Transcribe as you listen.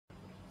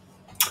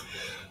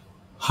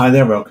Hi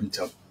there, welcome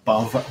to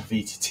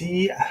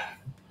AboveVTT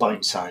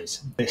Bite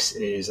Size. This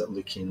is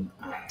looking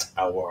at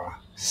our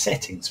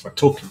settings for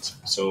tokens.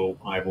 So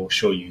I will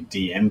show you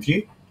DM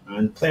view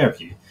and player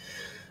view.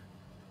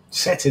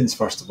 Settings,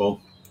 first of all,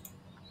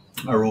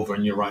 are over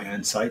on your right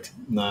hand side.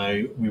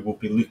 Now we will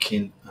be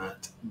looking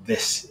at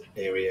this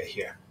area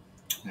here.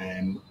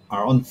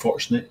 Our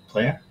unfortunate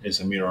player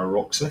is Amira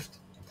Rockswift,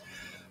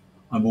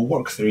 and we'll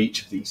work through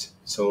each of these.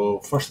 So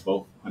first of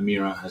all,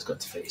 Amira has got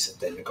to face a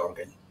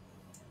Demogorgon.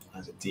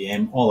 As a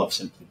DM, all I've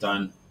simply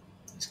done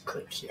is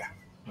click here.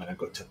 When I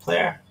go to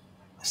player,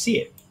 I see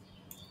it,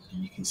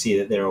 and you can see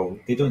that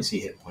they don't see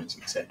hit points,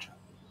 etc.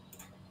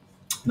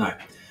 Now,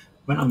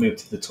 when I move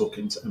to the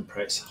tokens and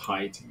press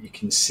hide, you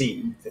can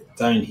see that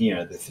down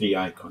here the three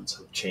icons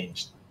have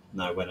changed.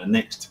 Now, when I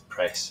next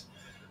press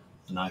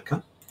an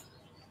icon,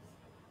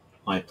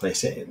 I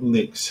place it, it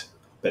looks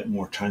a bit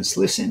more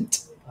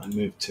translucent. I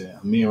move to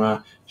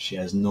Amira, she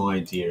has no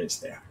idea it's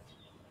there.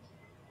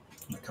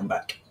 I come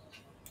back.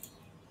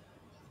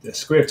 The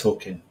square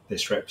token,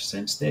 this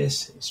represents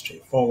this, it's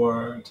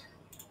straightforward.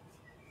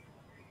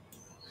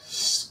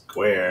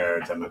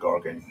 Square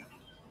Demogorgon.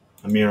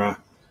 Amira,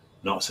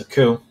 not so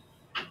cool.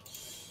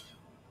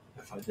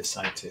 If I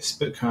decide to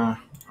spook her,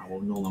 I will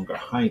no longer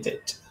hide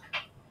it.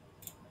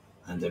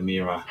 And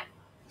Amira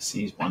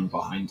sees one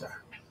behind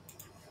her.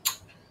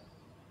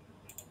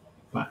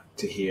 Back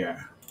to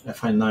here.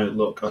 If I now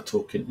lock a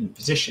token in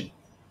position,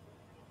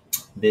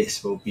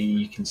 this will be,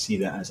 you can see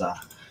that as a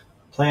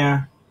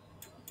player,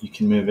 you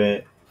can move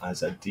it.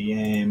 As a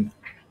DM,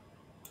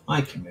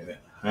 I can move it.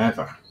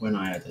 However, when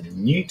I add a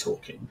new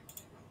token,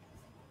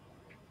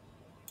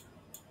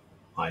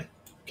 I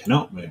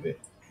cannot move it.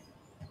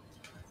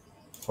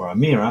 For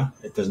Amira,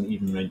 it doesn't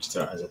even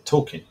register as a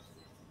token.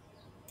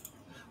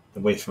 The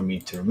way for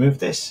me to remove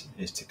this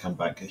is to come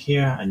back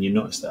here, and you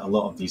notice that a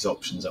lot of these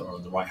options that are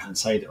on the right hand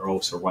side are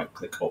also right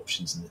click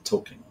options in the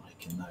token. I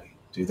can now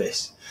do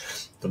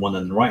this. The one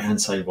on the right hand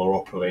side will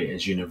operate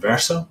as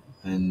universal,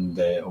 and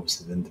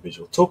obviously the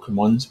individual token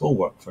ones will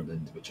work for the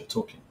individual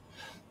token.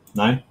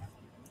 Now,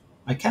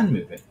 I can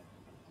move it.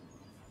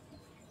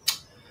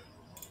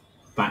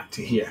 Back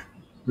to here,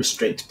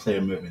 restrict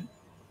player movement.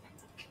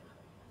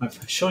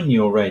 I've shown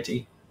you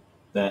already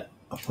that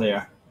a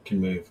player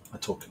can move a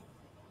token.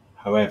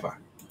 However,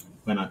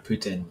 when I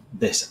put in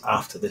this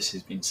after this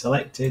has been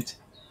selected,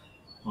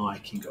 I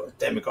can go to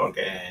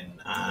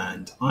Demogorgon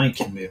and I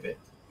can move it.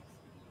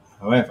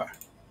 However,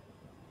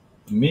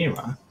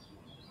 Amira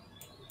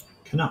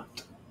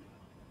cannot.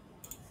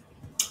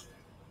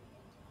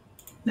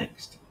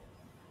 Next,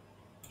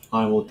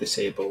 I will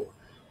disable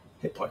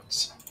hit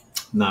points.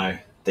 Now,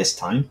 this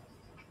time,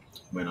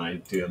 when I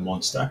do a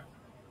monster,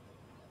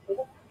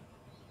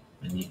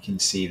 and you can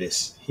see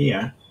this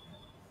here,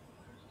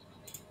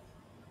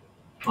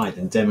 I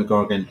then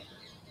Demogorgon,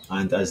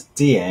 and as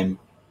DM,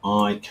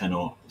 I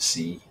cannot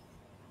see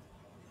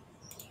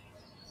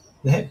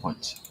the hit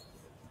points.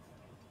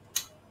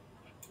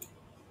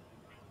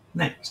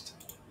 Next,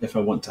 if I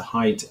want to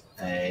hide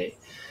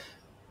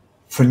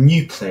for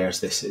new players,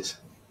 this is,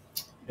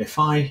 if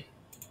I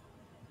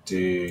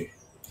do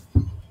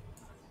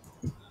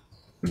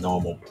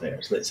normal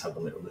players, let's have a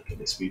little look at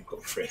this. We've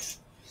got Frith.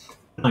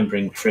 When I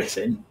bring Frith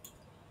in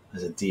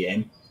as a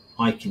DM,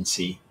 I can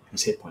see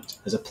his hit points.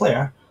 As a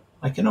player,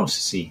 I can also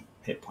see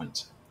hit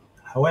points.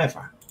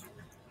 However,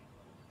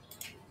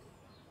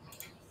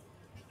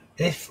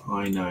 if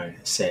I now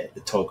set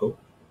the toggle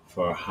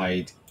for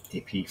hide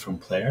AP from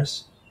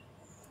players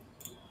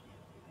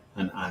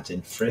and add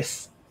in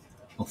Frith,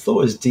 although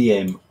as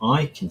DM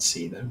I can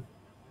see them,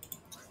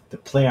 the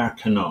player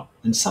cannot,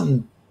 and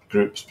some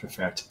groups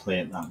prefer to play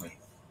it that way.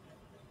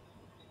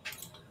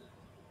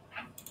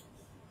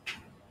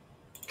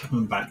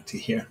 Coming back to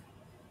here,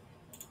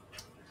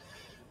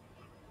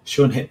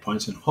 showing hit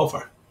points and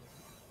hover.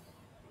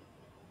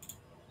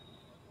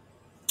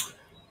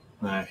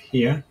 Now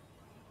here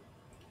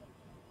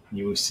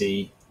you will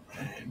see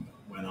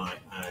when I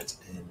add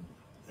in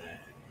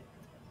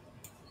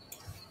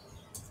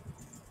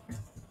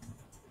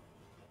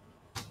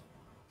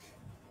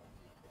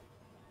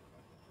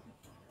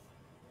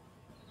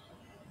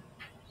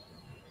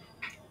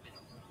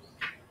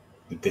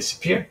they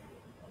disappear,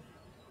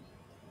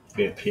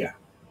 they appear.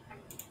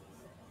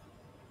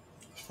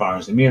 As far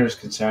as the mirror is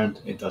concerned,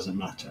 it doesn't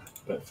matter,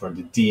 but for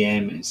the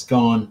DM it's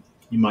gone.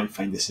 You might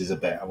find this is a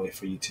better way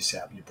for you to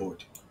set up your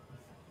board.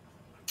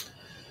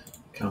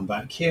 Come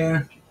back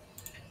here.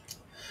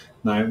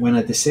 Now when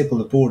I disable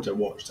the border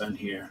watch down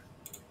here,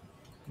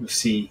 you'll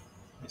see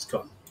it's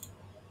gone.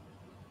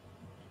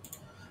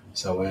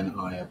 So when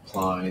I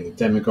apply the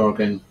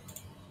Demogorgon,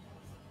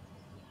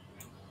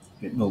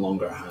 it no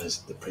longer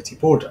has the pretty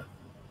border.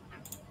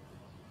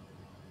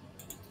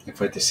 If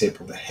I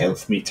disable the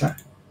health meter,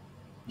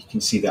 you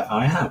can see that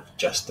I have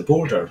just the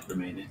border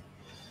remaining.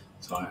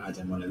 So I add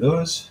in one of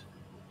those.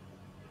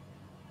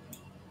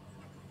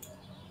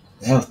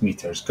 The health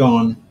meter is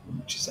gone,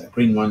 which is that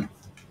green one.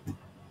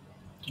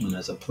 And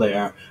as a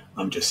player,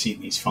 I'm just seeing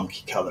these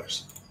funky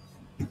colours.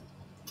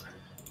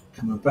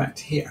 Coming back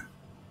to here,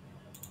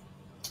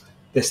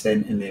 This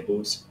then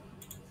enables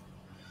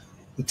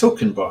the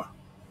token bar.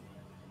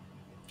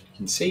 You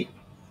can see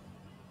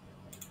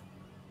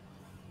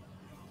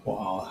what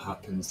all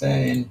happens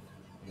then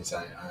is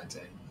I add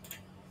in,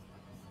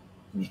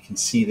 and you can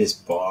see this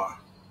bar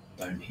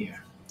down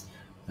here.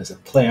 As a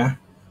player,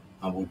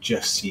 I will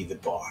just see the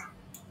bar.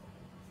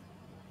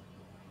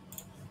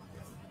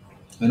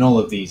 And all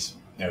of these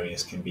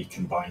areas can be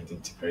combined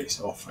into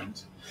various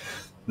offerings.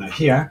 Now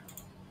here,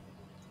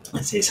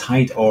 it says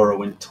hide aura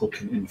when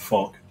token in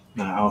fog.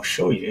 Now I'll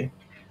show you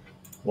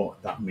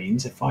what that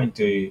means. If I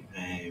do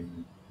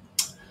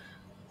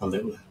a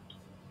little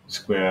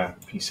square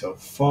piece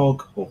of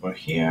fog over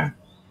here,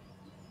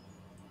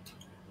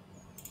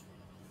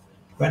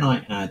 when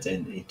I add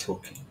in a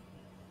token,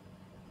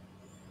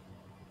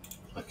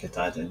 I could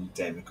add in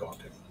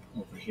Demogorgon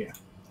over here.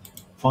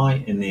 If I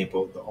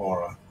enable the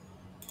aura,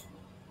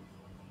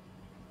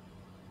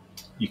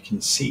 you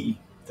can see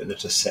that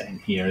there's a setting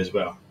here as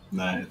well.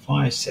 Now if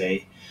I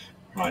say,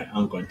 right,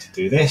 I'm going to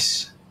do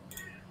this,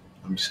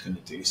 I'm just going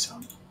to do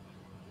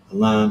a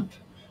lamp,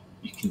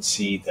 you can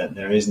see that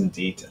there is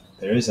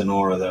an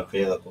aura that's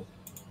available,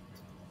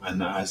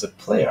 and as a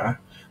player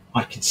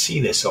I can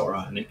see this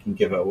aura and it can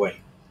give it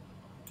away.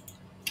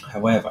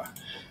 However,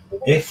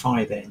 if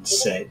I then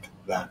set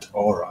that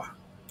aura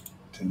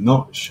to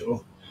not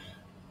show,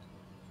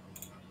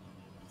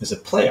 as a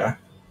player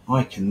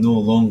I can no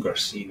longer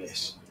see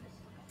this.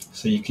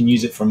 So you can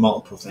use it for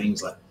multiple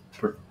things, like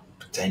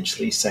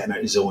potentially setting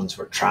out zones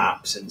for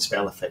traps and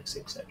spell effects,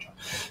 etc.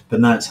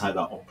 But that's how that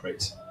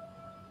operates.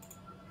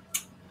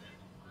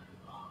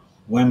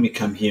 When we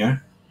come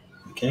here,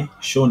 okay,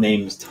 show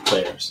names to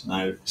players.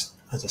 Now,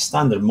 as a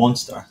standard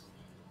monster,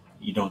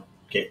 you don't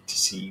get to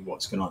see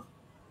what's going on.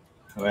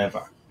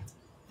 However,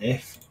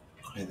 if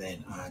I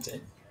then add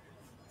in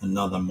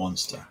another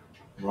monster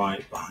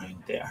right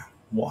behind there,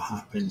 what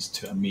happens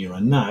to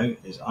Amira now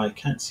is I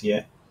can't see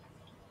it.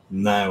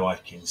 Now I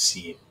can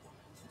see it.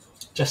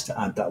 Just to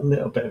add that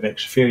little bit of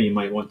extra fear, you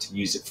might want to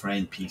use it for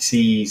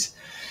NPCs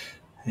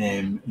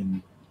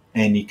in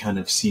any kind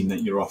of scene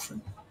that you're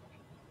offering.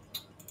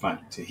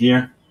 Back to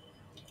here.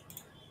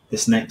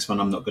 This next one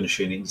I'm not going to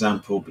show you an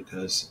example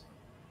because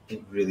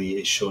it really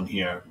is shown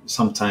here.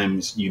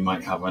 Sometimes you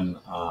might have an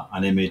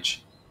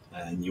image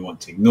and you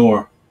want to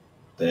ignore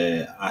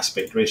the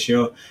aspect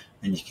ratio,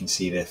 and you can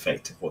see the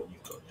effect of what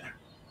you've got there.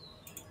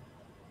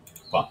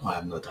 But I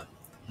am not done.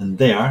 And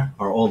there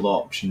are all the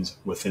options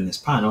within this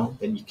panel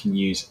that you can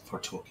use for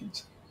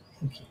tokens.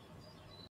 Thank you.